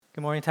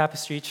Good morning,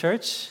 Tapestry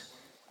Church.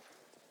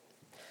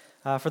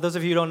 For those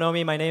of you who don't know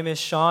me, my name is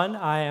Sean.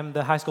 I am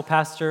the high school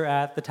pastor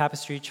at the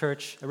Tapestry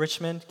Church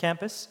Richmond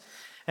campus,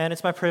 and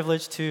it's my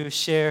privilege to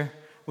share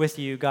with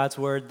you God's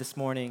Word this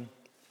morning.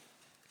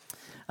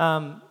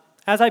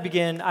 As I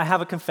begin, I have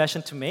a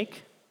confession to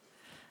make.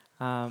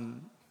 I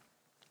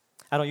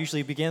don't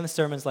usually begin the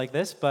sermons like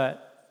this,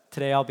 but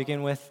today I'll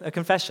begin with a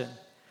confession.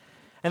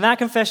 And that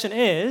confession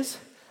is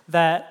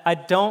that I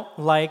don't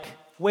like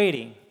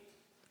waiting.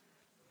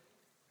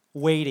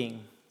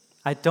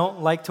 I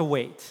don't like to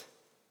wait.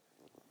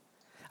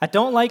 I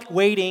don't like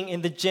waiting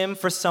in the gym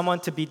for someone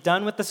to be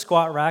done with the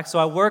squat rack, so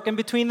I work in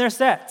between their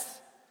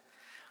sets.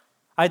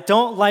 I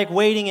don't like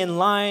waiting in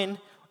line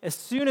as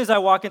soon as I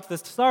walk into the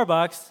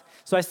Starbucks,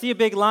 so I see a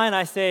big line,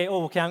 I say, I'm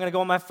going to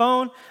go on my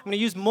phone, I'm going to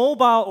use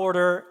mobile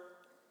order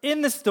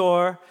in the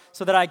store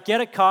so that I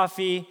get a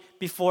coffee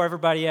before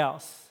everybody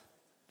else.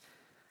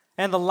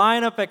 And the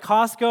lineup at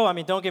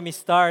Costco, don't get me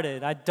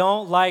started. I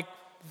don't like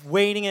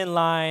waiting in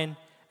line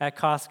at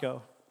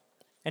Costco.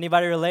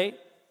 Anybody relate?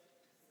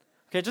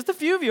 Okay, just a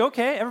few of you,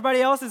 okay.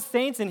 Everybody else is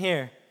saints in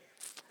here.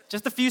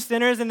 Just a few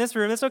sinners in this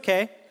room, it's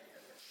okay.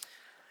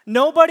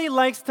 Nobody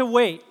likes to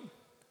wait.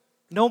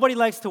 Nobody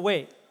likes to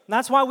wait. And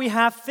that's why we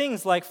have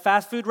things like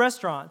fast food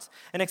restaurants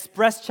and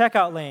express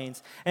checkout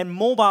lanes and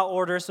mobile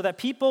orders so that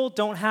people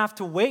don't have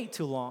to wait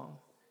too long.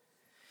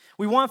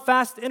 We want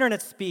fast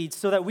internet speeds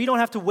so that we don't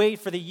have to wait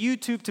for the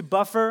YouTube to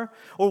buffer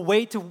or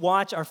wait to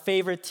watch our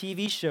favorite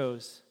TV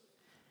shows.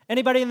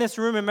 Anybody in this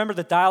room remember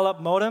the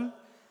dial-up modem?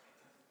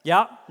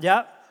 Yeah.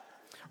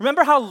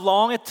 Remember how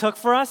long it took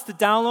for us to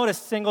download a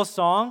single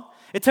song?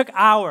 It took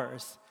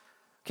hours.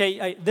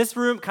 Okay, this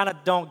room kind of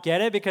don't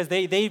get it because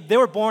they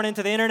were born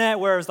into the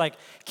internet where it was like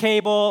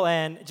cable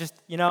and just,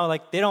 they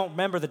don't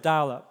remember the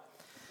dial-up.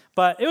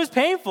 But it was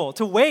painful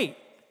to wait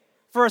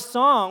for a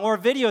song or a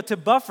video to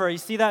buffer. You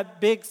see that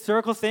big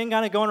circle thing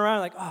kind of going around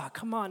like,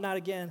 come on, not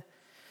again.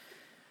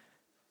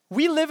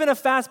 We live in a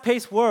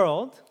fast-paced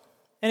world,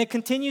 and it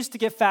continues to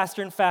get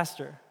faster and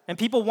faster. And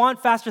people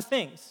want faster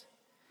things.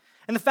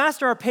 And the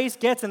faster our pace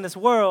gets in this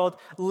world,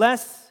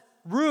 less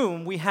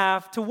room we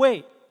have to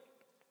wait.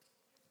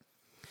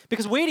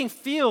 Because waiting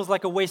feels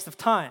like a waste of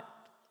time.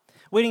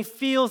 Waiting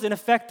feels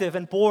ineffective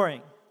and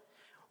boring.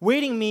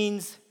 Waiting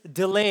means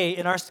delay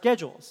in our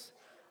schedules.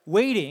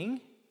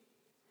 Waiting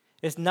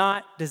is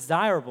not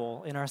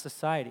desirable in our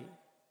society.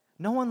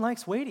 No one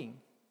likes waiting.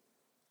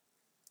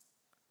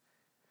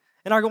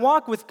 And our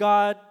walk with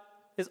God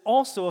is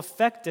also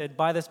affected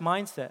by this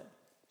mindset.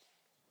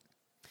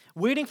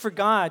 Waiting for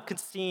God could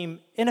seem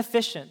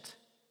inefficient.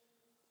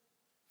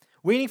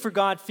 Waiting for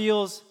God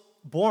feels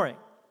boring.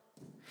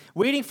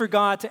 Waiting for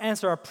God to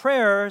answer our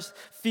prayers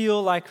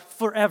feel like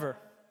forever.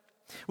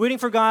 Waiting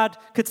for God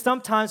could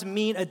sometimes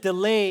mean a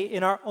delay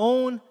in our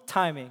own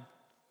timing.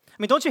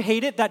 Don't you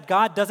hate it that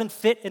God doesn't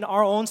fit in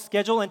our own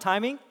schedule and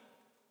timing?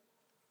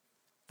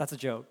 That's a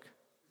joke.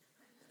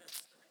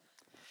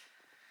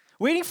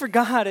 Waiting for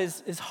God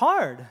is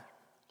hard.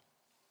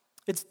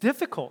 It's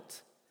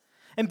difficult.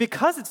 And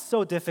because it's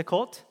so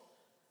difficult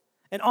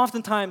and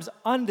oftentimes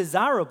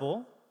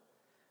undesirable,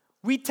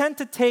 we tend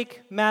to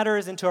take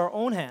matters into our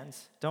own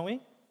hands, don't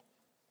we?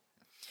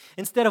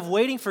 Instead of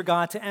waiting for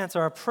God to answer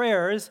our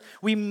prayers,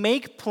 we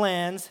make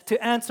plans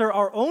to answer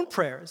our own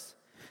prayers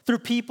through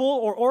people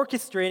or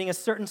orchestrating a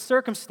certain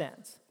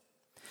circumstance.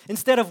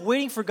 Instead of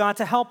waiting for God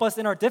to help us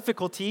in our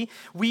difficulty,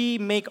 we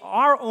make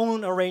our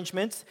own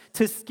arrangements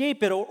to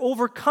escape it or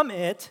overcome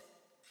it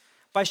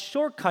by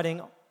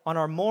shortcutting on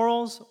our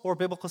morals or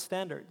biblical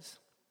standards.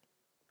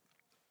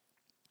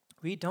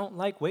 We don't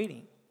like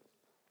waiting.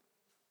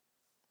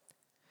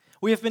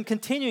 We have been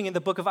continuing in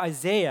the book of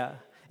Isaiah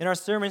in our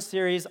sermon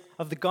series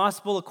of the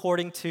Gospel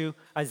according to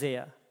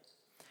Isaiah.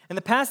 And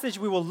the passage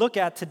we will look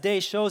at today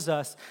shows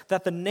us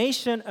that the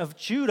nation of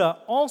Judah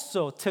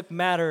also took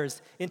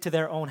matters into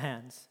their own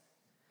hands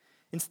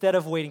instead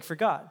of waiting for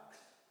God.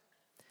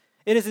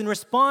 It is in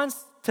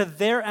response to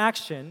their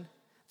action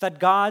that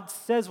God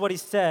says what he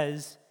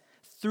says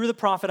through the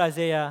prophet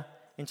Isaiah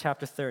in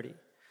chapter 30.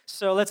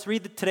 So let's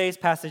read today's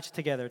passage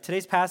together.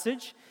 Today's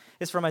passage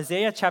is from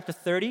Isaiah chapter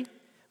 30,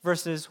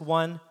 verses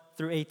 1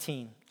 through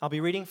 18. I'll be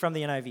reading from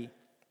the NIV.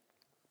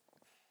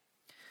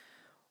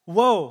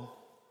 Woe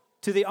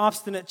to the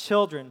obstinate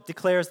children,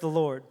 declares the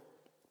Lord,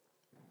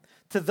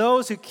 to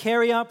those who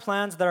carry out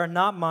plans that are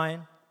not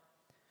mine,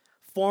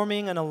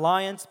 forming an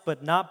alliance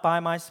but not by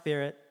my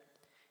spirit,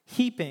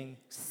 heaping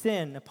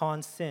sin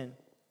upon sin,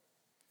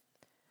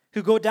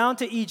 who go down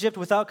to Egypt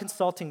without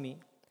consulting me,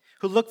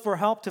 who look for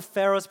help to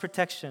Pharaoh's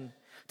protection,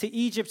 to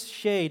Egypt's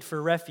shade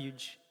for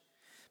refuge.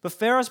 But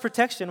Pharaoh's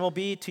protection will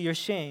be to your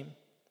shame.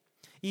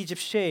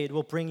 Egypt's shade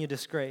will bring you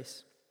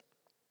disgrace.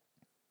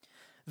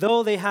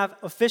 Though they have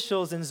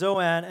officials in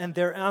Zoan and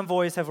their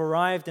envoys have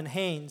arrived in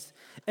Hanes,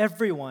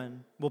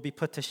 everyone will be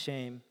put to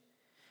shame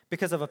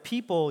because of a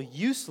people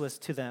useless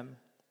to them,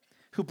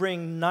 who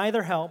bring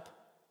neither help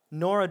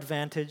nor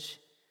advantage,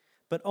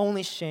 but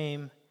only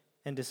shame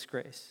and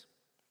disgrace.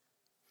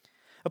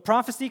 A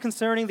prophecy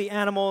concerning the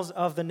animals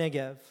of the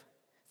Negev.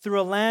 through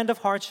a land of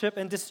hardship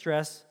and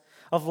distress,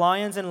 of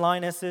lions and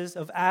lionesses,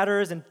 of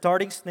adders and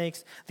darting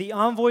snakes. The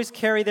envoys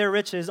carry their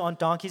riches on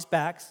donkeys'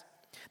 backs,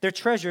 their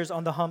treasures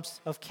on the humps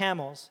of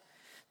camels.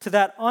 To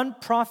that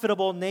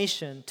unprofitable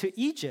nation, to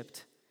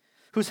Egypt,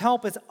 whose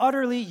help is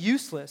utterly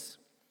useless.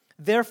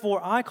 Therefore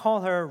I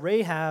call her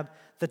Rahab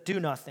the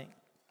do-nothing.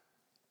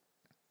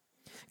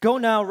 Go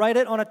now, write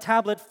it on a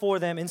tablet for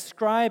them,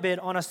 inscribe it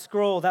on a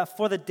scroll, that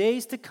for the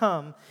days to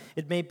come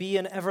it may be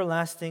an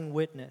everlasting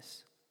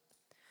witness.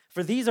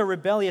 For these are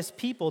rebellious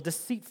people,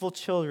 deceitful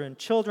children,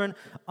 children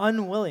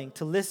unwilling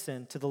to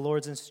listen to the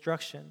Lord's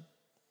instruction.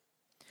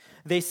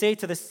 They say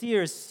to the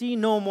seers, see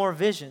no more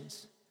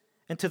visions,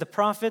 and to the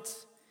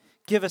prophets,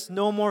 give us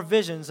no more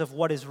visions of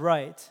what is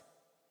right.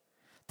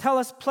 Tell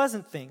us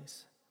pleasant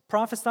things,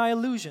 prophesy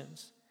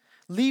illusions.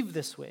 Leave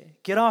this way,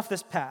 get off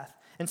this path,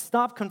 and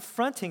stop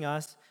confronting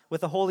us with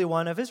the Holy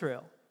One of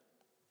Israel.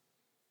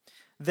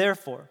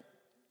 Therefore,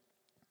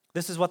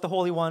 this is what the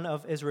Holy One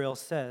of Israel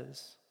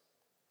says.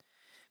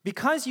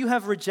 Because you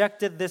have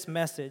rejected this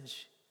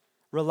message,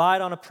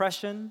 relied on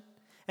oppression,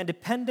 and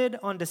depended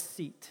on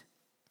deceit,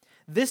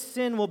 this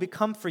sin will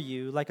become for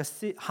you like a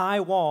high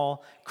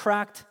wall,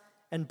 cracked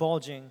and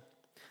bulging,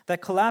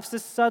 that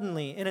collapses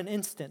suddenly in an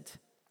instant.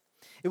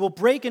 It will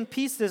break in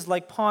pieces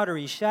like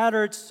pottery,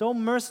 shattered so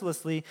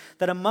mercilessly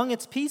that among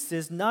its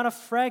pieces not a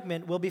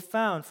fragment will be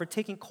found for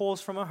taking coals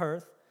from a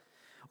hearth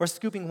or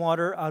scooping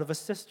water out of a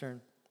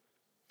cistern.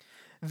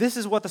 This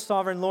is what the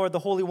sovereign Lord, the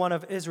Holy One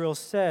of Israel,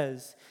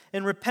 says.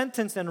 In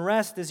repentance and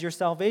rest is your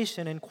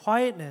salvation, in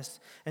quietness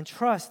and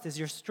trust is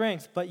your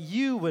strength, but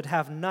you would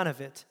have none of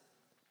it.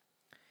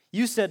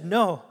 You said,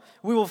 no,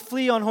 we will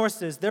flee on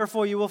horses,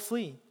 therefore you will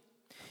flee.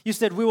 You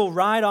said, we will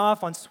ride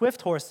off on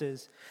swift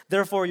horses,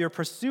 therefore your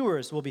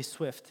pursuers will be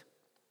swift.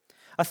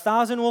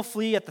 1,000 will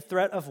flee at the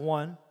threat of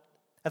one,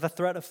 at the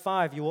threat of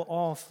 5 you will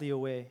all flee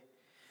away,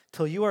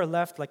 till you are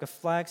left like a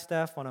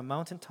flagstaff on a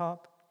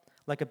mountaintop,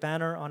 like a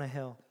banner on a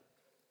hill.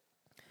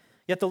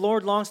 Yet the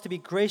Lord longs to be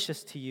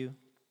gracious to you.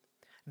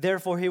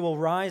 Therefore he will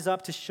rise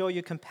up to show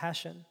you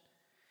compassion.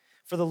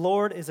 For the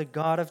Lord is a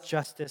God of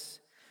justice.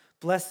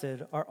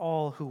 Blessed are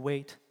all who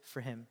wait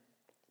for him.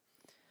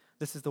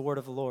 This is the word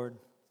of the Lord.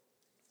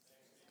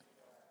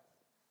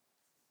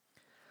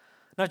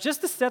 Now,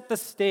 just to set the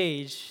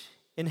stage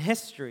in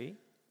history,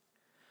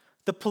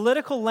 the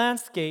political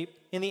landscape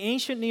in the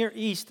ancient Near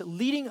East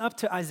leading up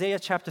to Isaiah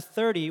chapter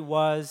 30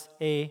 was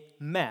a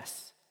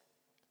mess.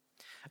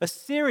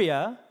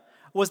 Assyria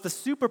was the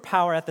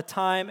superpower at the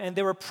time, and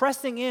they were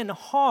pressing in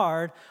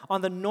hard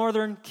on the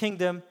northern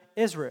kingdom,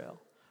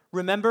 Israel.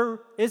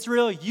 Remember,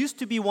 Israel used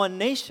to be one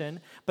nation,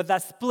 but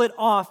that split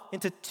off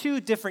into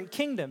 2 different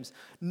kingdoms.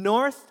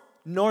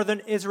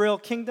 Northern Israel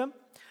kingdom,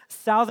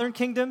 southern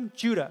kingdom,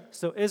 Judah.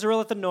 So Israel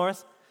at the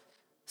north,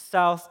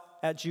 south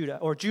at Judah,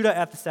 or Judah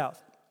at the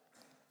south.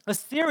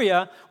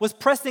 Assyria was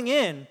pressing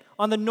in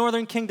on the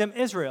northern kingdom,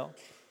 Israel.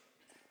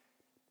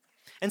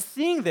 And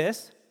seeing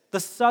this,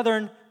 the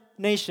southern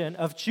nation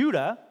of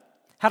Judah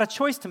had a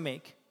choice to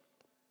make.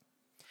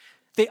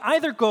 They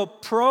either go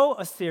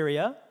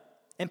pro-Assyria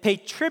and pay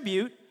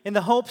tribute in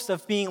the hopes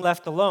of being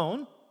left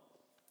alone,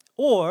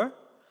 or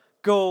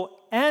go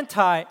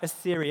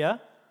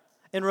anti-Assyria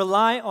and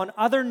rely on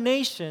other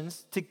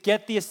nations to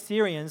get the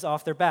Assyrians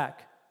off their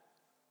back.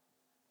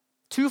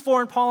 2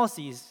 foreign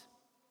policies.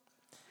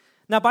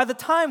 Now, by the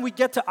time we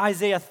get to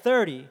Isaiah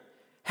 30,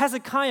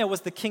 Hezekiah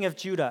was the king of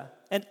Judah,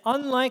 and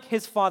unlike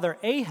his father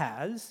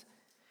Ahaz,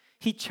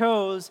 he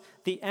chose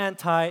the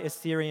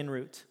anti-Assyrian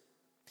route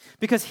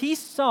because he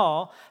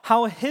saw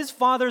how his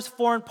father's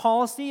foreign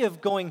policy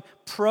of going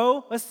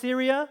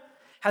pro-Assyria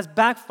has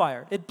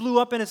backfired. It blew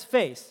up in his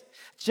face,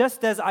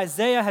 just as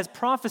Isaiah has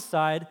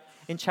prophesied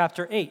in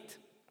chapter 8.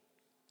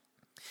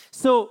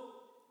 So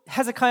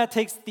Hezekiah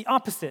takes the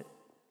opposite.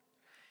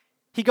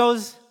 He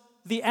goes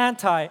the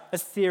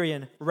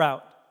anti-Assyrian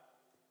route.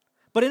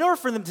 But in order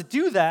for them to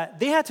do that,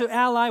 they had to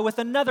ally with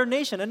another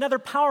nation, another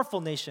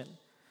powerful nation.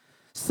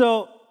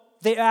 So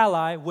they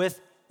ally with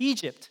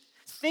Egypt,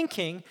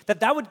 thinking that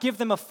that would give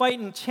them a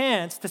fighting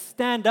chance to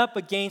stand up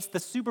against the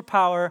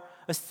superpower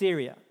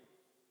Assyria.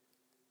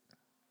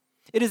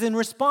 It is in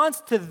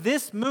response to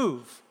this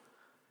move,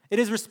 it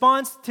is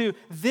response to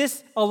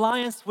this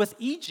alliance with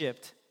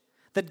Egypt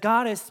that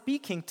God is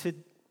speaking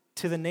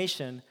to the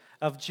nation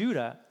of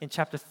Judah in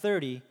chapter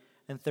 30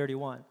 and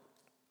 31.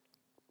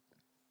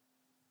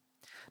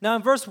 Now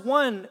in verse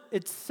 1,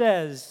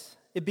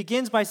 it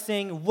begins by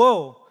saying,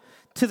 woe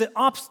to the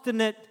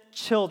obstinate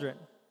children.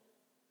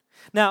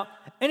 Now,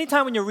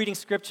 anytime when you're reading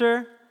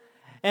scripture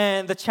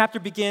and the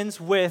chapter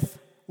begins with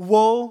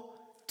woe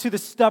to the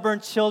stubborn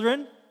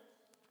children,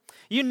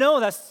 you know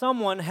that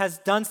someone has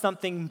done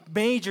something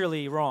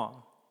majorly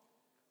wrong.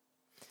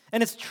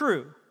 And it's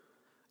true.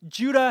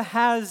 Judah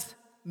has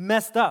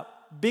messed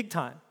up big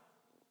time.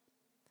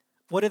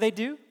 What did they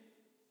do?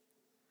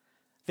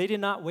 They did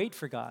not wait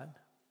for God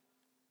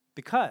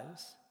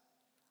because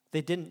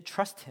they didn't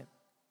trust him.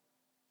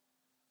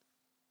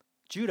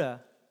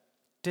 Judah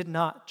did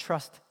not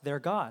trust their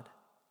God.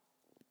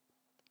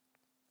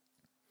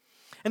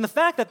 And the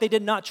fact that they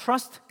did not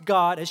trust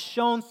God is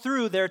shown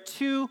through their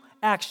two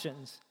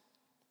actions.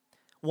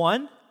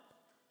 One,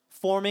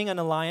 forming an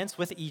alliance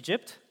with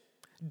Egypt,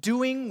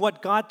 doing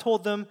what God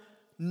told them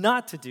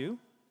not to do.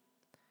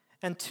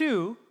 And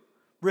two,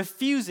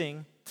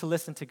 refusing to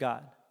listen to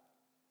God.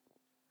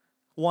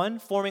 One,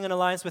 forming an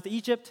alliance with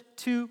Egypt.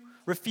 Two,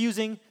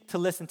 refusing to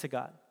listen to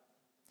God.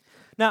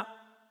 Now,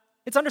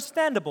 it's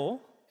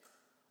understandable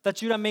that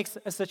Judah makes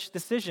such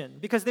decision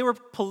because they were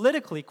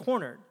politically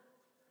cornered.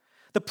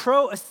 The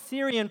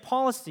pro-Assyrian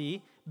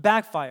policy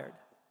backfired.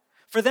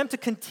 For them to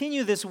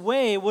continue this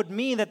way would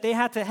mean that they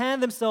had to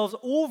hand themselves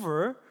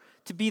over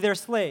to be their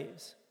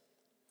slaves.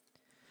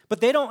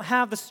 But they don't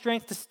have the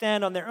strength to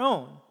stand on their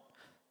own.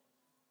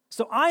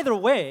 So either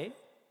way,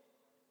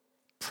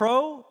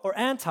 pro or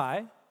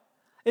anti,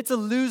 it's a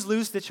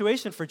lose-lose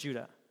situation for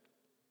Judah.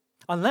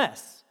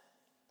 Unless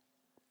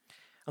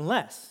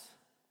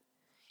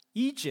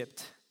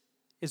Egypt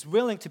is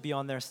willing to be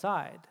on their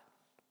side.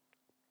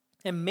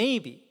 And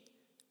maybe,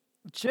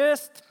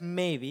 just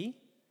maybe,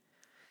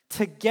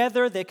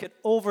 together they could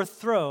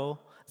overthrow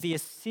the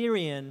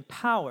Assyrian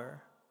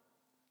power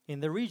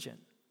in the region.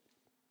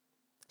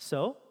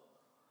 So,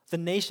 the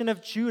nation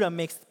of Judah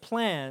makes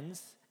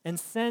plans and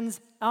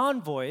sends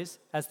envoys,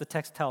 as the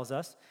text tells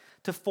us,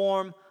 to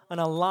form an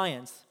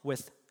alliance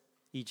with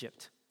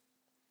Egypt.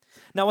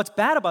 Now, what's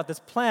bad about this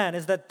plan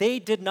is that they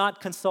did not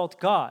consult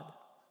God.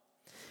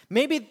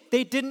 Maybe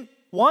they didn't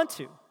want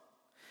to,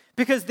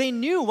 because they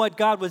knew what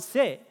God would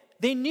say.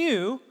 They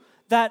knew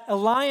that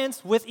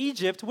alliance with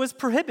Egypt was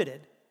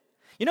prohibited.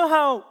 You know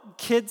how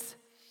kids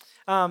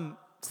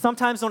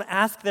sometimes don't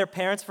ask their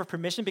parents for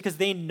permission because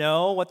they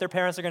know what their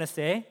parents are going to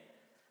say?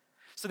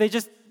 So they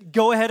just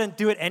go ahead and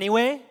do it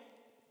anyway,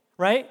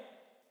 right?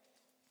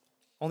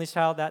 Only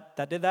child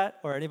that did that?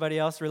 Or anybody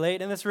else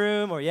relate in this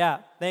room? Or yeah,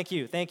 thank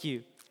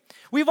you.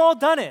 We've all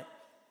done it.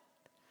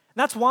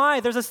 That's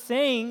why there's a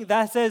saying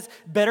that says,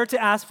 better to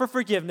ask for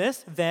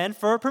forgiveness than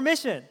for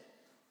permission,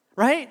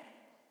 right?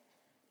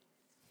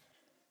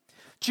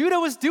 Judah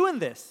was doing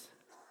this.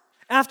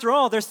 After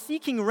all, they're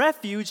seeking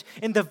refuge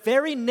in the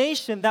very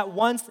nation that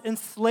once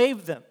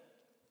enslaved them.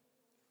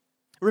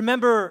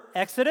 Remember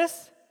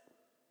Exodus?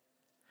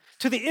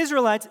 To the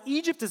Israelites,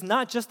 Egypt is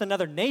not just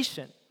another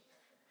nation.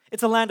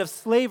 It's a land of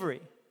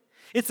slavery.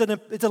 It's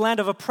a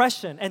land of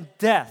oppression and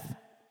death.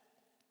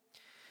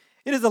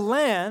 It is a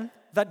land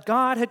that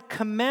God had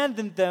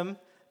commanded them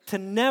to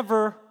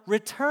never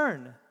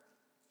return.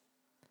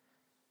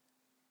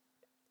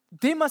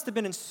 They must have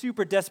been in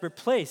super desperate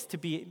place to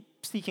be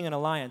seeking an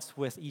alliance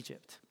with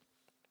Egypt.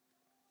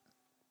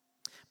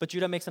 But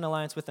Judah makes an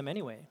alliance with them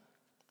anyway.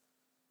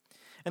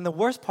 And the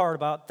worst part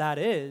about that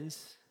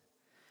is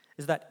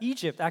that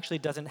Egypt actually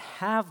doesn't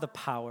have the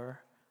power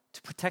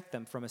to protect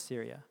them from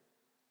Assyria.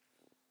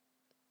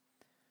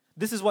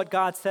 This is what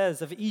God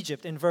says of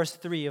Egypt in verse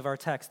 3 of our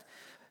text.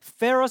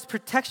 Pharaoh's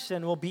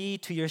protection will be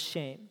to your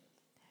shame.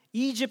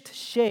 Egypt's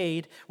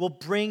shade will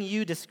bring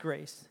you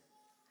disgrace.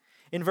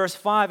 In verse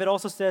 5, it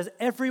also says,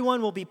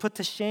 everyone will be put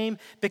to shame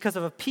because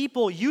of a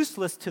people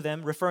useless to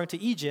them, referring to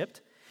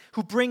Egypt,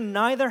 who bring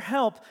neither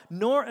help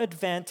nor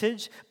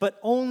advantage, but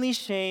only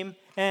shame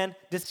and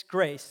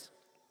disgrace.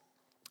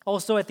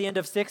 Also at the end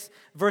of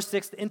verse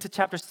 6 into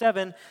chapter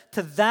 7,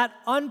 to that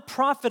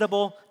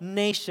unprofitable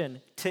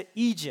nation, to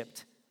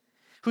Egypt,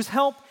 whose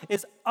help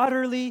is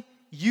utterly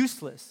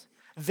useless.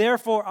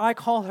 Therefore, I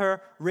call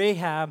her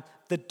Rahab,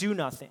 the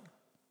do-nothing.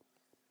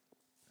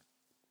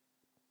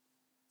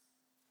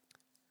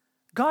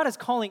 God is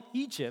calling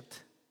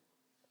Egypt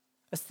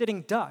a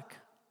sitting duck.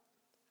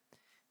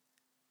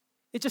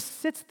 It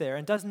just sits there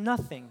and does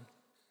nothing.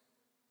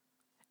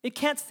 It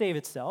can't save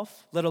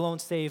itself, let alone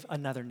save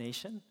another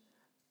nation.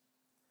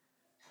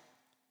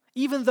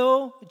 Even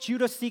though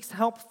Judah seeks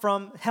help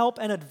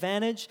and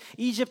advantage,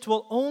 Egypt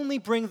will only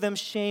bring them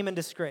shame and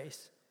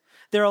disgrace.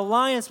 Their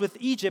alliance with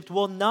Egypt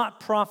will not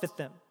profit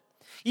them.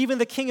 Even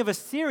the king of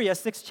Assyria,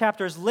 6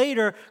 chapters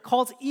later,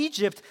 calls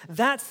Egypt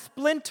that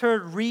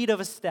splintered reed of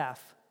a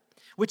staff,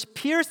 which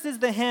pierces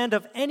the hand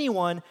of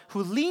anyone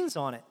who leans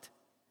on it.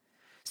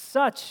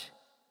 Such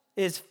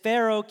is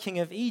Pharaoh, king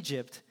of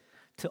Egypt,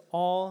 to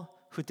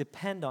all who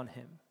depend on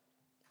him.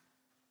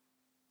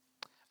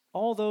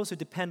 All those who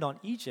depend on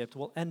Egypt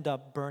will end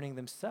up burning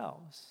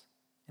themselves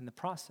in the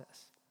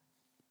process.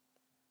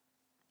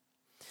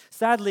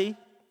 Sadly,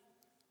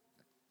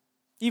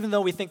 even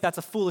though we think that's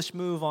a foolish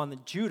move on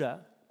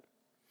Judah,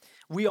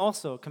 we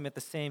also commit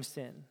the same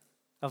sin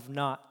of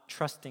not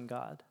trusting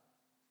God.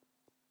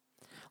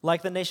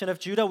 Like the nation of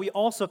Judah, we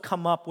also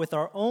come up with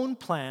our own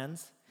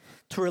plans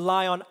to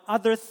rely on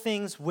other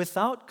things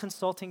without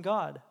consulting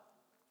God.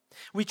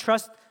 We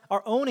trust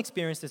our own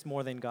experiences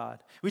more than God.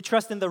 We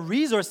trust in the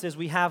resources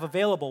we have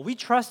available. We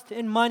trust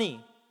in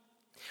money.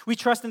 We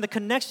trust in the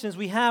connections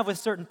we have with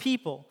certain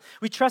people.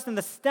 We trust in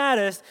the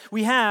status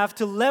we have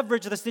to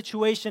leverage the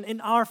situation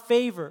in our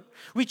favor.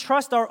 We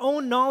trust our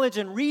own knowledge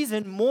and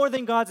reason more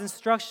than God's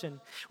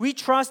instruction. We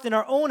trust in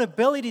our own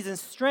abilities and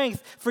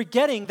strength,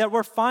 forgetting that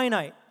we're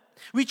finite.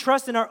 We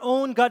trust in our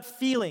own gut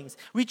feelings.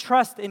 We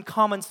trust in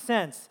common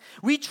sense.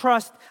 We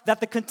trust that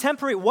the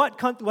contemporary what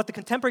the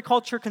contemporary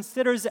culture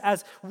considers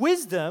as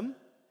wisdom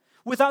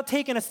without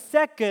taking a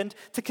second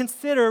to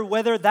consider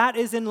whether that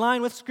is in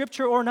line with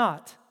Scripture or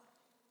not.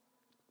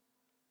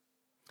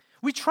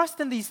 We trust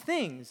in these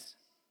things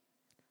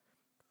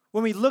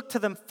when we look to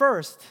them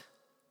first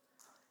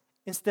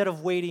instead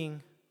of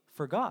waiting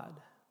for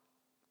God.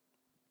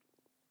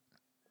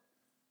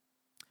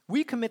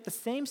 We commit the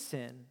same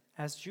sin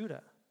as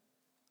Judah,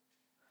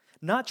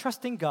 not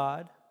trusting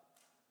God,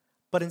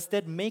 but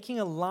instead making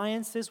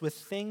alliances with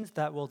things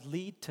that will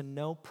lead to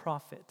no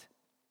profit,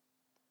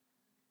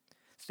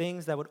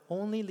 things that would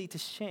only lead to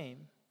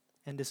shame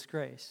and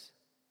disgrace.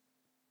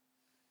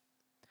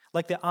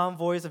 Like the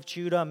envoys of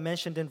Judah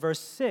mentioned in verse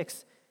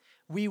 6,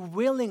 we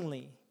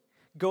willingly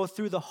go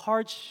through the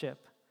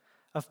hardship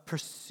of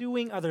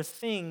pursuing other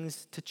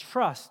things to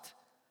trust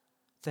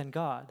than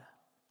God.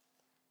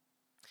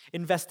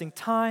 Investing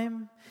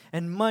time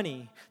and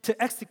money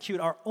to execute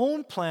our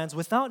own plans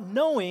without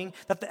knowing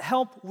that the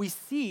help we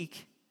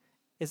seek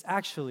is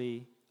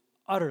actually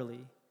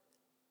utterly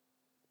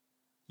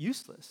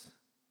useless.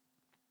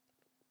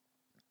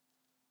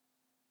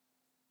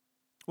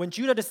 When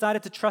Judah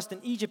decided to trust in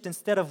Egypt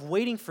instead of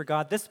waiting for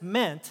God, this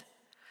meant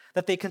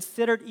that they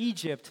considered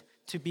Egypt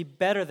to be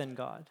better than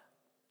God.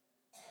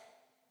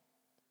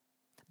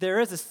 There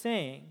is a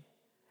saying,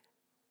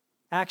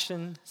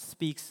 action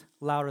speaks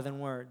louder than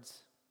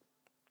words.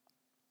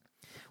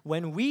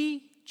 When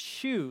we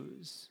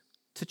choose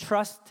to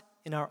trust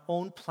in our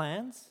own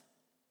plans,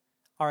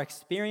 our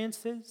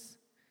experiences,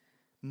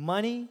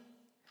 money,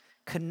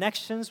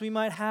 connections we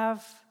might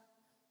have,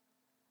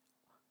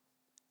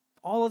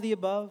 all of the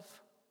above,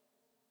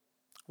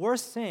 we're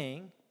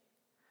saying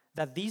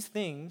that these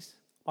things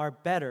are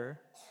better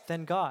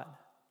than God.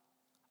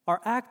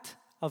 Our act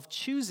of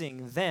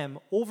choosing them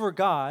over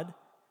God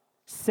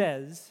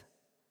says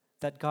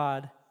that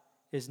God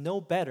is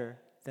no better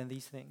than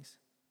these things.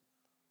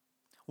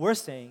 We're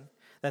saying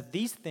that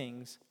these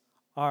things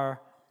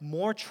are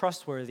more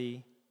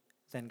trustworthy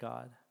than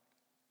God.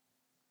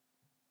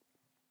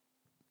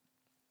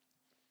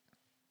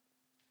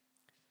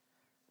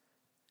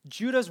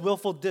 Judah's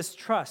willful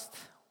distrust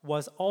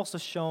was also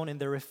shown in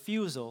their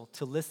refusal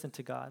to listen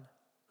to God.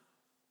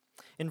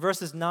 In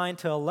verses 9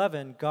 to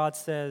 11, God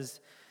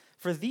says,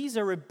 "For these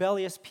are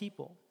rebellious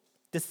people,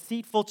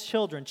 deceitful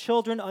children,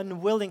 children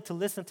unwilling to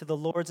listen to the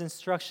Lord's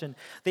instruction.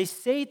 They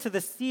say to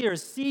the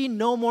seers, 'See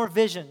no more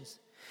visions,'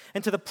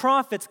 and to the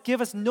prophets, 'Give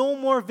us no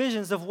more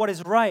visions of what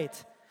is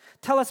right.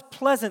 Tell us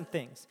pleasant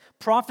things,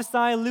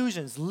 prophesy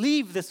illusions,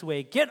 leave this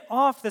way, get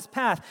off this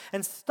path,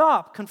 and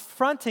stop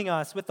confronting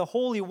us with the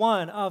Holy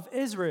One of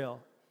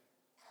Israel.'"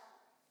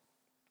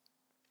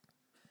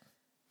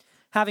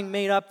 Having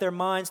made up their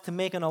minds to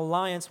make an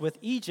alliance with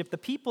Egypt, the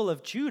people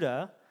of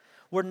Judah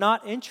were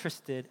not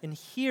interested in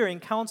hearing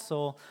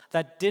counsel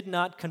that did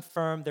not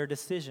confirm their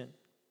decision.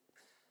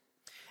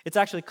 It's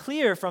actually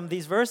clear from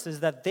these verses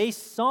that they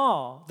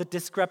saw the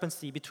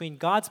discrepancy between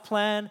God's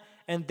plan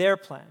and their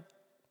plan.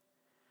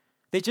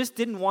 They just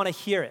didn't want to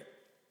hear it.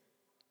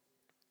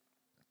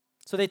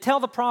 So they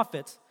tell the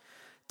prophets,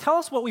 "Tell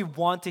us what we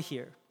want to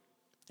hear,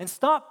 and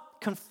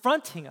stop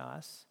confronting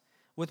us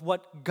with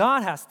what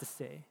God has to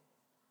say.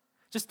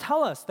 Just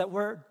tell us that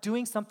we're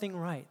doing something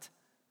right.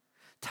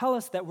 Tell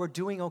us that we're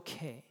doing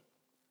okay."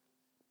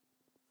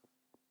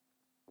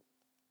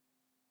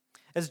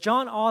 As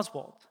John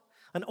Oswald,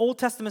 an Old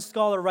Testament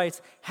scholar, writes,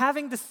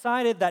 having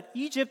decided that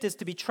Egypt is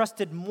to be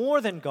trusted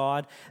more than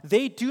God,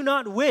 they do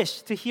not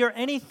wish to hear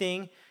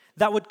anything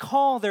that would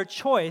call their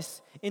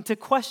choice into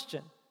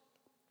question.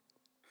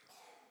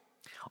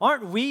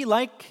 Aren't we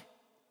like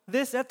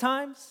this at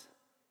times?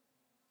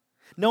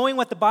 Knowing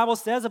what the Bible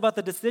says about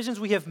the decisions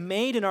we have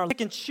made in our life, we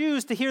can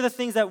choose to hear the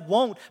things that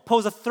won't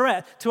pose a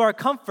threat to our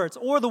comforts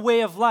or the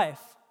way of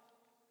life.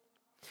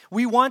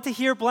 We want to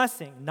hear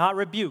blessing, not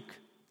rebuke.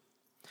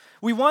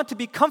 We want to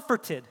be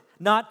comforted,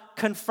 not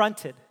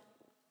confronted.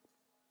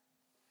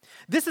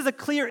 This is a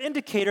clear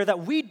indicator that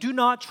we do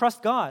not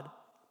trust God.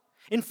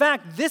 In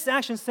fact, this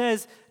action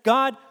says,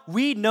 "God,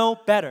 we know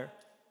better."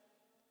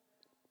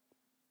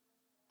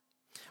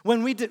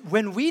 When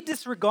we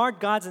disregard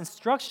God's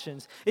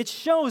instructions, it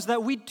shows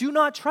that we do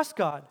not trust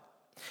God.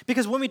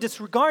 Because when we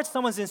disregard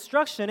someone's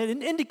instruction, it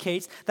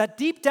indicates that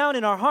deep down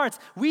in our hearts,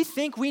 we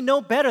think we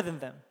know better than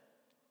them.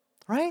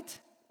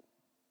 Right?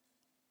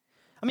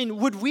 I mean,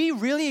 would we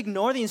really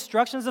ignore the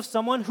instructions of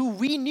someone who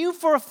we knew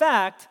for a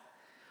fact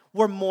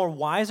were more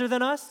wiser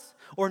than us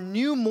or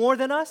knew more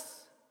than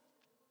us?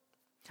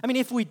 I mean,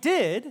 if we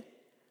did,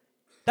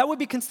 that would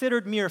be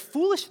considered mere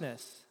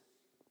foolishness.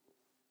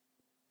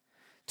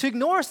 To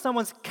ignore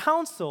someone's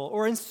counsel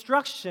or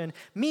instruction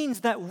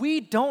means that we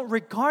don't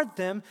regard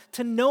them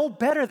to know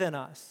better than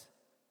us.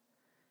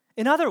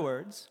 In other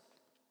words,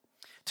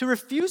 to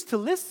refuse to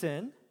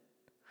listen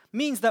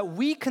means that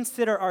we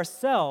consider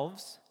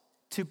ourselves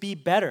to be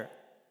better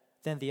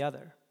than the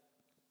other.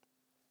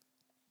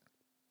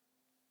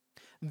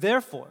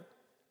 Therefore,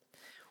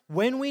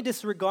 when we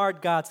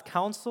disregard God's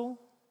counsel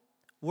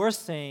we're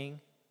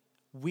saying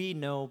we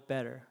know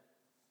better.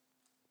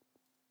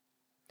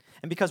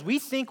 And because we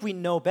think we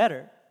know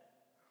better,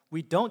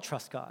 we don't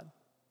trust God.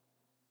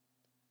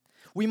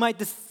 We might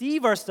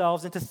deceive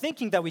ourselves into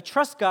thinking that we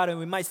trust God, and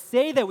we might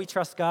say that we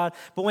trust God,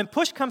 but when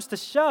push comes to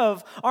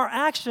shove, our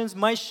actions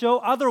might show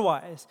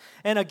otherwise.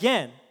 And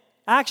again,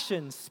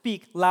 actions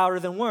speak louder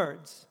than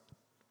words.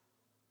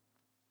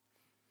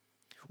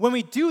 When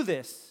we do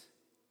this,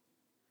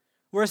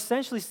 we're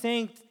essentially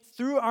saying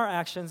through our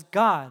actions,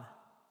 God,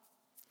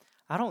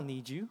 I don't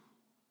need you.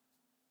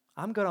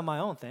 I'm good on my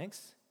own,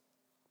 thanks.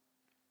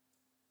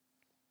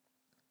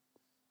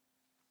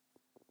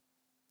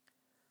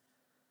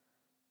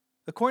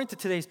 According to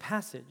today's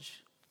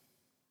passage,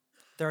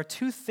 there are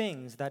two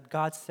things that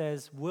God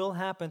says will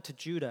happen to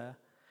Judah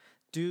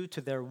due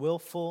to their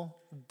willful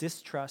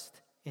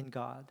distrust in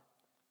God.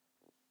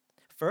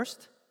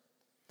 First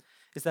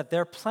is that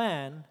their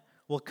plan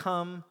will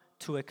come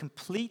to a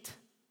complete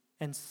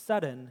and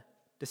sudden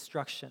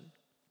destruction.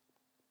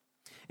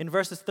 In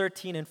verses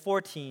 13 and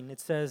 14, it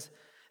says,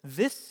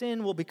 "This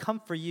sin will become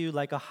for you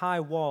like a high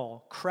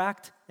wall,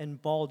 cracked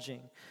and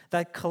bulging,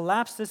 that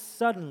collapses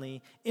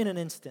suddenly in an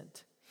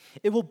instant.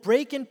 It will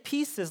break in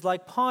pieces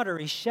like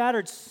pottery,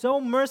 shattered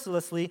so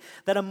mercilessly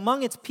that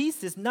among its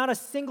pieces not a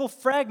single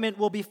fragment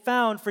will be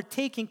found for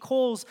taking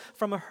coals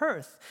from a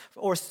hearth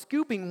or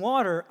scooping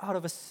water out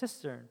of a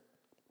cistern."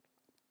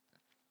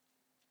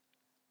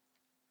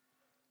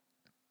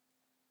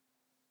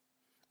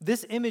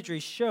 This imagery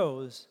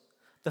shows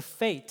the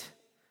fate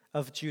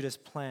of Judah's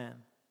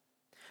plan.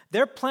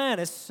 Their plan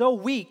is so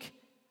weak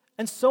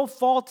and so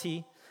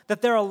faulty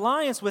that their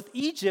alliance with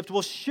Egypt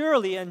will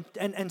surely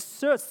and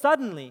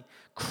suddenly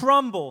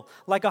crumble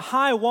like a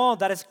high wall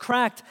that is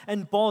cracked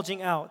and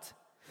bulging out.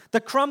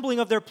 The crumbling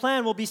of their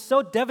plan will be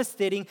so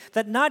devastating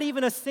that not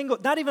even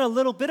a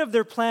little bit of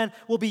their plan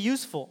will be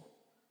useful.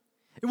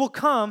 It will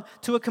come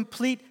to a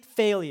complete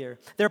failure.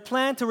 Their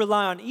plan to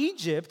rely on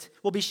Egypt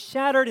will be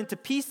shattered into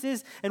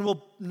pieces and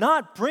will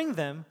not bring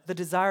them the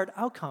desired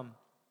outcome.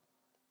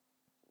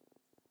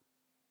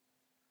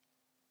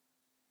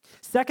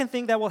 Second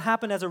thing that will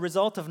happen as a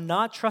result of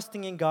not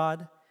trusting in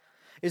God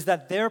is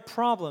that their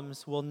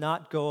problems will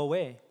not go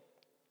away.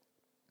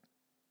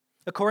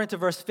 According to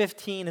verse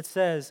 15, it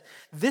says,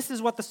 "This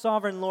is what the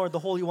sovereign Lord, the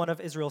Holy One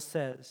of Israel,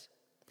 says.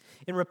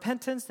 In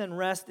repentance and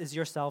rest is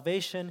your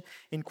salvation,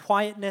 in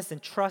quietness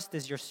and trust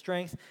is your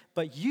strength,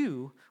 but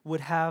you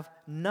would have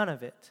none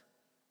of it.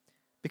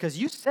 Because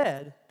you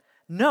said,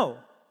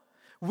 'No,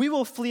 we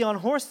will flee on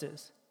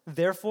horses,'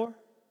 therefore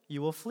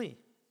you will flee.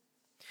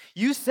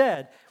 You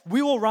said,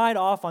 'We will ride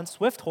off on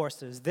swift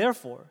horses,'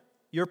 therefore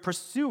your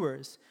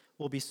pursuers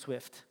will be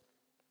swift."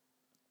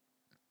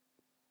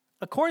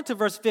 According to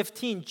verse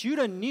 15,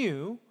 Judah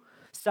knew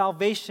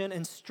salvation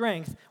and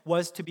strength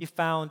was to be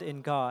found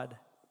in God.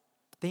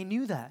 They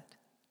knew that,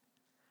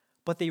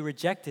 but they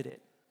rejected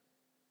it.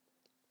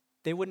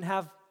 They wouldn't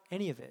have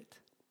any of it.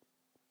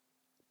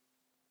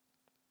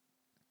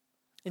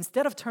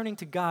 Instead of turning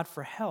to God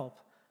for help,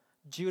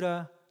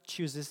 Judah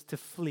chooses to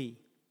flee.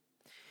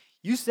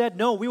 You said,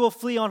 "No, we will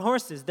flee on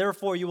horses,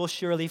 therefore you will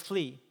surely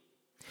flee.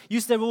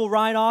 You said, 'We will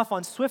ride off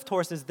on swift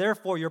horses,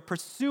 therefore your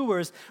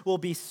pursuers will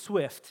be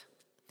swift.'"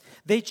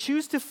 They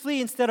choose to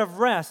flee instead of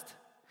rest,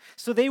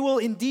 so they will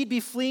indeed be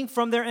fleeing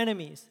from their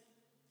enemies.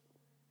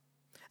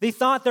 They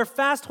thought their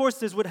fast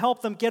horses would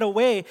help them get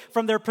away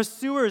from their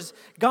pursuers.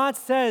 God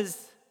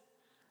says,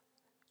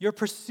 your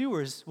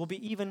pursuers will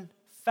be even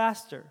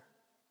faster.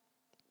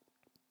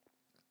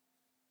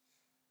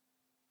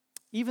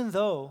 Even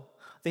though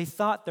they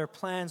thought their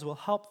plans will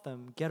help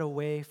them get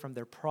away from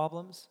their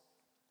problems,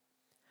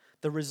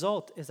 the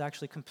result is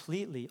actually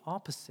completely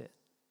opposite.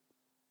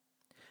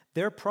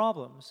 Their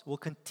problems will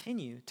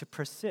continue to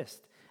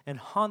persist and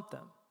haunt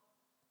them.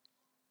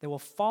 They will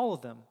follow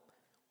them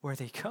where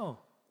they go.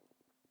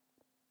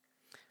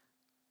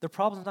 Their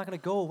problem's not going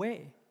to go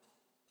away.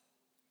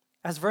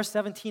 As verse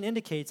 17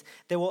 indicates,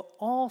 they will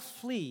all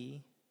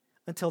flee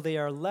until they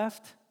are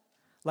left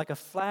like a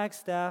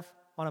flagstaff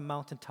on a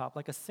mountaintop,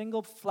 like a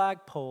single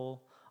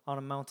flagpole on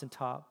a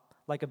mountaintop,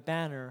 like a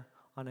banner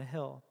on a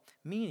hill,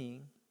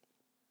 meaning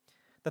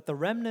that the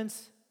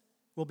remnants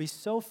will be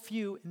so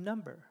few in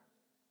number.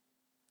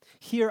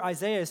 Here,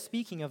 Isaiah is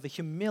speaking of the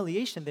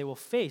humiliation they will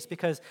face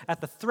because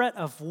at the threat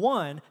of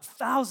one,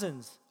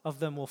 thousands of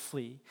them will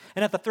flee.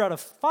 And at the threat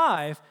of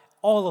 5,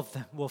 all of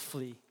them will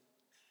flee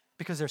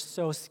because they're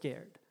so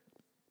scared.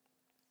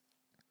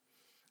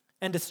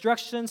 And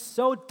destruction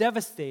so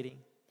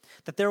devastating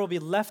that there will be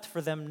left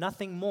for them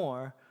nothing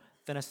more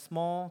than a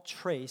small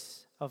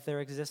trace of their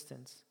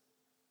existence,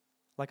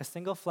 like a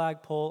single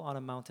flagpole on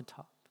a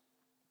mountaintop.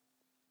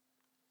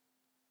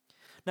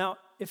 Now,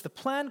 if the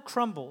plan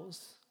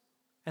crumbles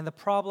and the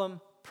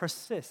problem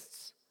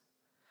persists,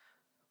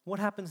 what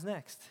happens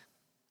next?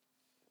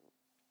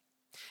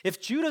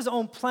 If Judah's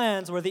own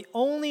plans were the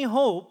only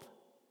hope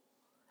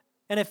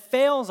and it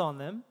fails on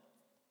them,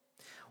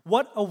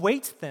 what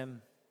awaits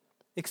them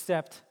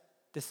except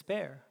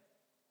despair?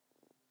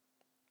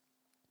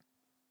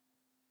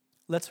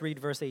 Let's read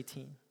verse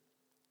 18.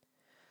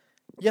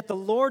 Yet the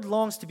Lord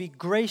longs to be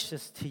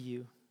gracious to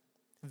you.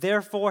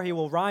 Therefore, he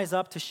will rise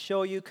up to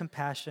show you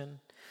compassion,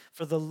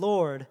 for the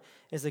Lord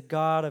is a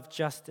God of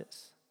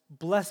justice.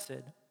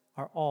 Blessed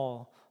are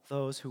all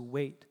those who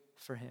wait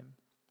for him.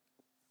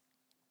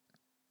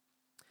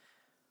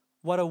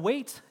 What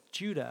awaits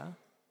Judah,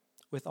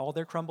 with all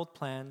their crumbled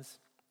plans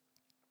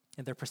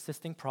and their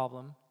persisting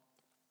problem,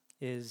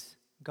 is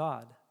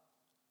God.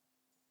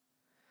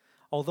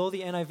 Although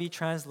the NIV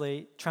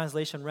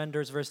translation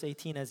renders verse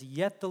 18 as,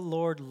 "Yet the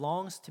Lord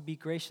longs to be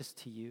gracious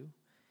to you,"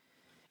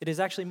 it is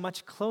actually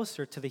much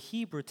closer to the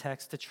Hebrew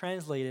text to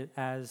translate it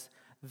as,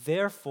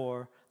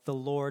 "Therefore the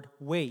Lord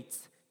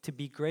waits to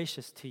be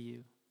gracious to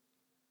you."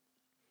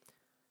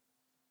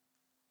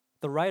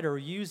 The writer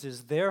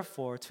uses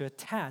 "therefore" to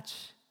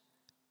attach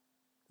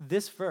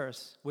this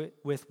verse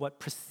with what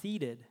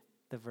preceded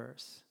the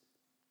verse.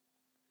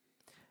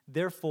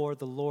 Therefore,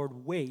 the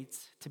Lord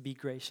waits to be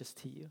gracious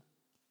to you.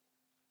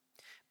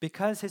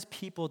 Because his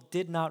people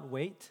did not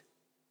wait,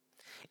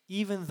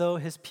 even though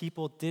his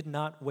people did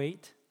not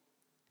wait,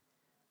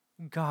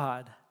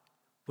 God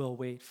will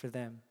wait for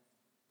them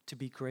to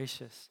be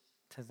gracious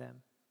to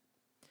them.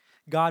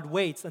 God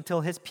waits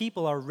until his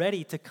people are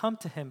ready to come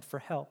to him for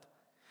help.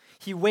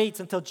 He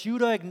waits until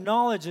Judah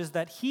acknowledges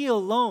that he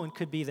alone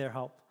could be their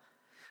help.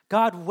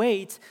 God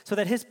waits so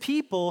that his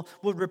people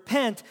would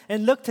repent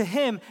and look to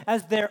him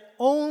as their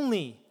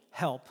only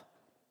help.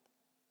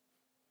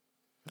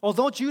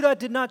 Although Judah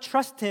did not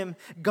trust him,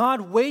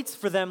 God waits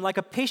for them like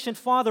a patient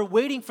father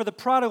waiting for the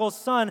prodigal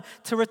son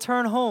to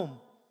return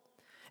home.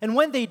 And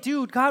when they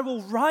do, God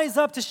will rise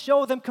up to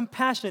show them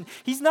compassion.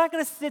 He's not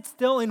going to sit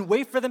still and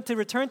wait for them to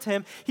return to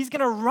him. He's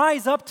going to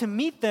rise up to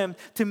meet them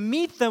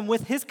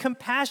with his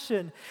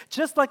compassion,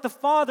 just like the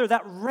father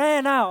that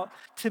ran out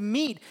to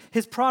meet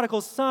his prodigal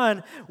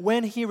son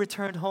when he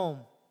returned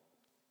home.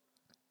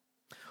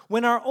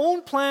 When our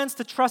own plans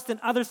to trust in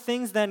other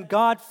things than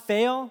God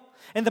fail,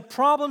 and the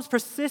problems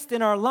persist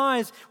in our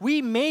lives,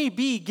 we may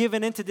be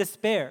given into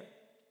despair.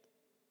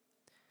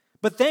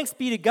 But thanks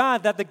be to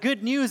God that the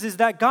good news is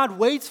that God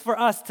waits for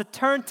us to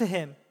turn to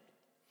him.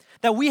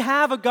 That we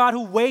have a God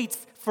who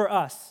waits for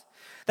us.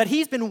 That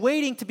he's been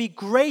waiting to be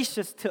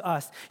gracious to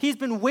us. He's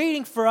been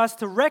waiting for us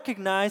to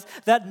recognize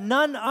that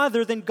none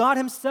other than God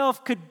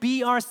himself could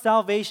be our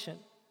salvation.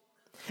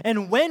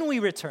 And when we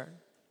return,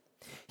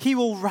 he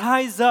will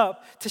rise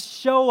up to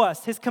show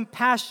us his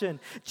compassion,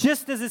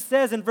 just as it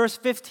says in verse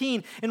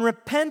 15, "In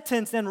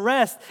repentance and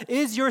rest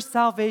is your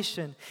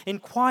salvation. In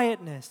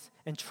quietness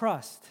and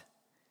trust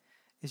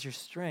is your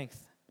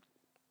strength."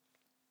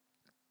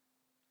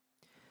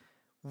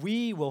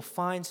 We will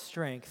find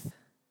strength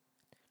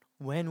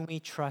when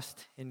we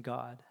trust in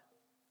God.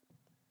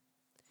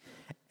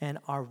 And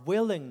our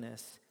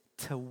willingness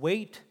to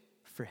wait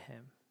for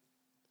him,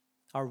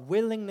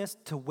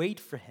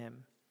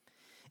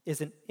 is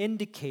an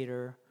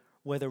indicator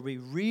whether we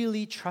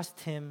really trust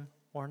him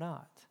or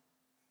not.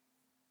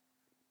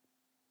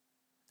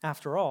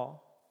 After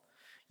all,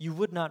 you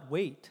would not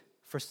wait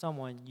for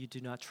someone you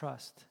do not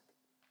trust.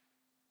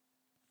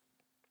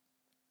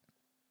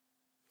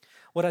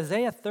 What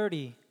Isaiah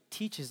 30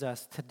 teaches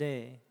us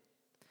today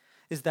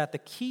is that the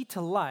key to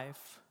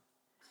life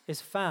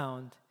is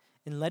found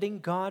in letting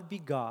God be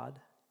God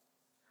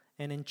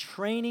and in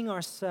training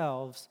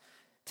ourselves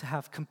to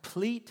have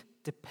complete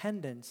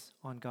dependence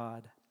on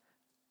God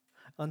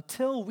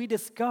until we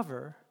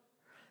discover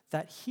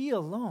that he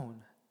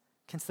alone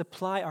can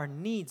supply our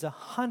needs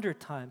 100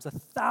 times,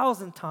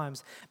 1,000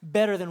 times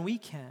better than we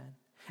can.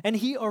 And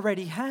he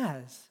already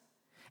has.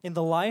 In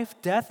the life,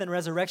 death, and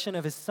resurrection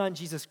of his son,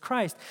 Jesus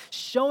Christ,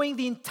 showing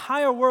the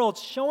entire world,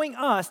 showing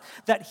us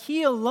that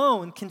he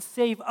alone can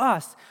save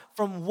us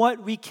from what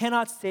we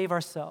cannot save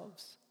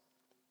ourselves.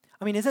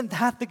 I mean, isn't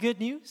that the good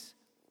news?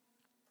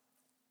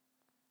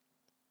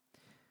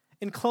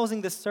 In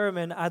closing this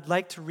sermon, I'd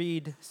like to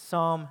read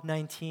Psalm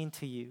 19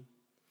 to you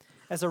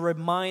as a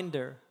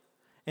reminder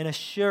and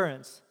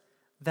assurance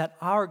that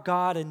our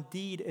God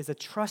indeed is a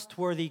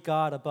trustworthy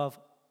God above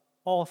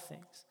all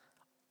things,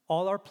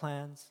 all our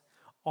plans,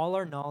 all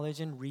our knowledge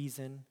and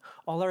reason,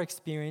 all our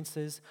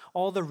experiences,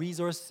 all the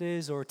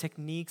resources or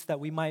techniques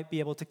that we might be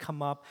able to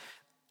come up.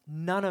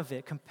 None of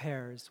it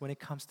compares when it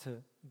comes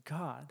to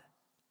God.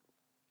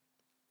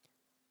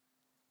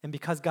 And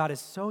because God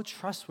is so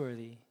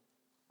trustworthy,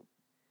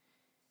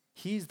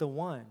 he's the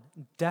one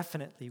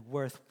definitely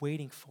worth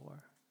waiting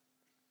for.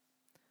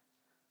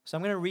 So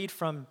I'm going to read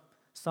from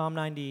Psalm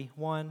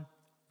 91.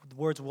 The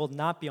words will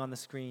not be on the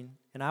screen.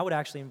 And I would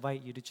actually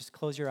invite you to just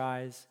close your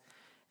eyes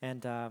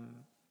and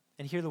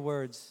hear the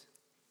words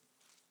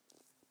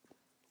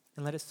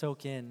and let it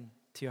soak in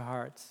to your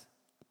hearts.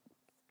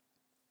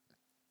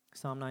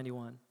 Psalm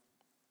 91.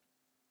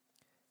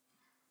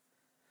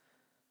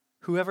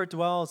 Whoever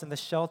dwells in the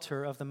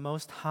shelter of the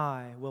Most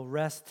High will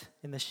rest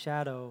in the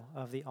shadow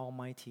of the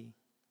Almighty.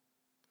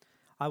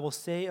 I will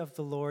say of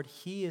the Lord,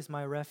 he is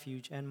my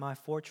refuge and my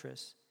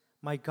fortress,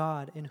 my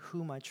God in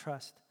whom I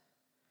trust.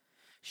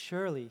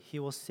 Surely he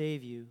will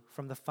save you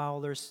from the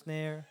fowler's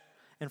snare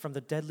and from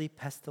the deadly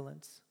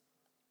pestilence.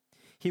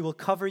 He will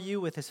cover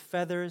you with his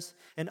feathers,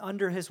 and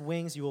under his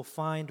wings you will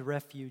find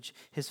refuge.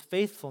 His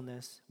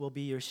faithfulness will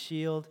be your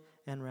shield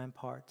and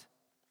rampart.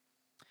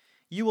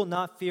 You will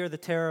not fear the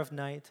terror of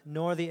night,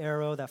 nor the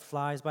arrow that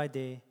flies by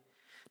day,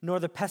 nor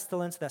the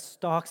pestilence that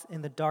stalks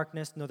in the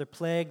darkness, nor the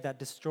plague that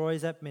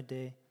destroys at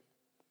midday.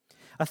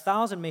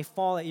 1,000 may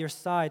fall at your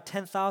side,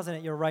 10,000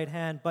 at your right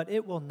hand, but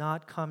it will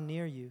not come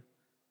near you.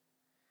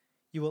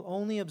 You will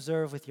only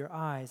observe with your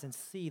eyes and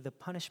see the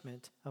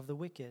punishment of the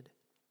wicked.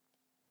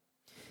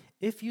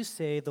 If you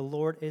say, "The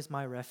Lord is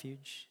my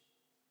refuge,"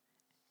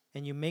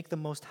 and you make the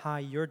Most High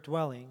your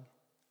dwelling,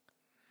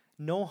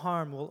 no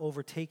harm will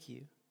overtake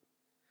you.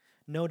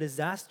 No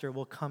disaster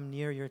will come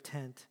near your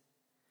tent.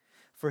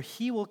 For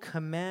he will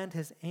command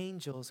his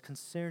angels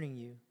concerning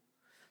you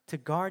to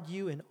guard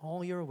you in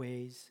all your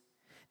ways.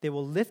 They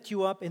will lift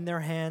you up in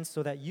their hands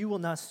so that you will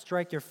not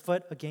strike your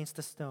foot against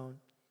a stone.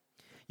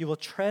 You will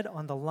tread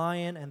on the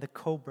lion and the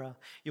cobra.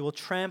 You will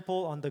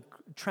trample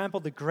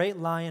the great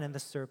lion and the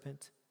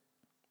serpent.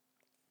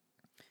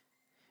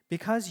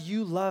 Because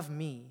you love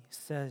me,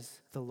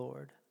 says the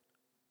Lord,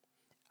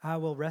 I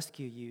will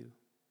rescue you.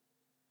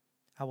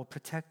 I will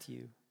protect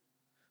you,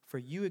 for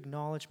you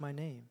acknowledge my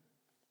name.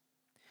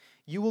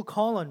 You will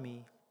call on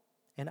me,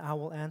 and I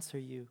will answer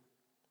you.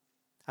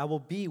 I will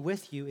be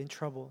with you in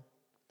trouble.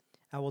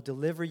 I will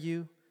deliver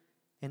you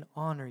and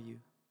honor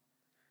you.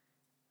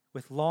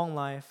 With long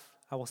life,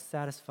 I will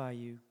satisfy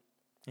you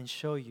and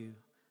show you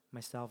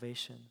my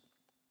salvation.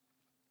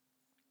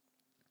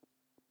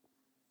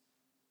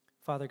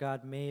 Father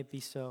God, may it be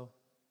so.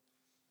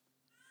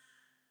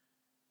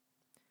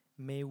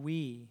 May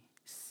we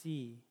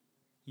see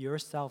your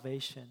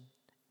salvation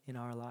in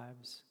our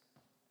lives.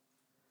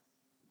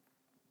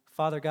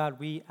 Father God,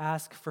 we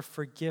ask for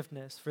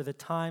forgiveness for the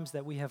times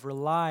that we have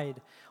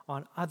relied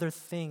on other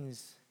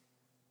things,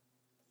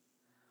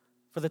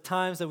 for the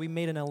times that we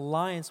made an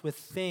alliance with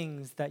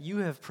things that you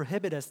have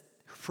prohibited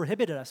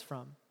us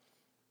from,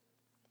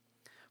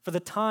 for the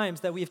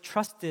times that we have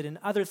trusted in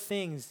other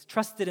things,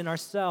 trusted in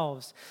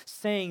ourselves,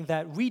 saying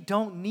that we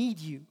don't need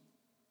you,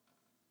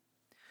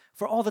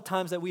 for all the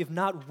times that we have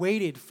not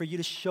waited for you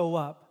to show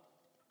up,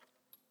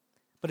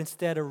 but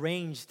instead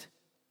arranged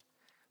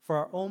for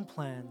our own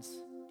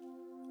plans,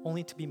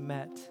 only to be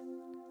met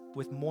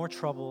with more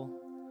trouble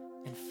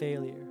and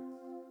failure.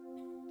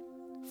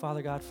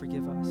 Father God,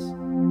 forgive us.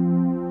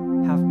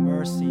 Have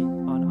mercy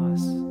on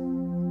us.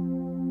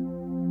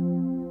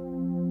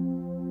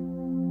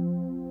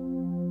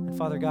 And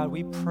Father God,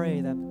 we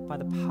pray that by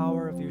the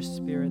power of your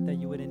Spirit that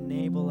you would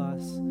enable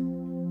us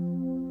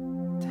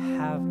to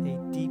have a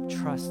deep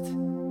trust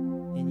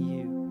in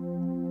you.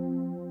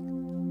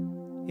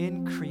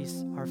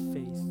 Increase our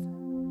faith.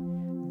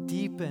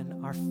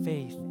 Deepen our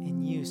faith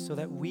in you so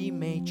that we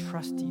may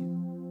trust you.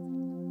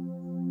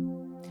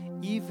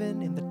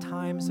 Even in the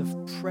times of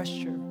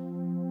pressure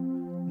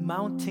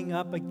mounting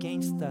up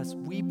against us,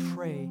 we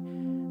pray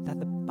that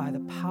by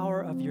the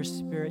power of your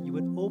Spirit, you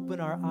would open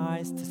our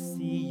eyes to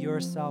see your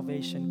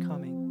salvation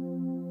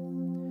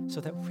coming so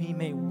that we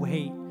may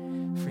wait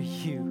for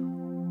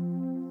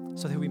you,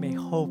 so that we may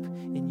hope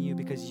in you,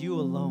 because you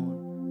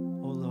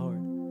alone, O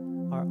Lord,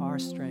 are our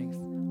strength,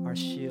 our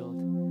shield,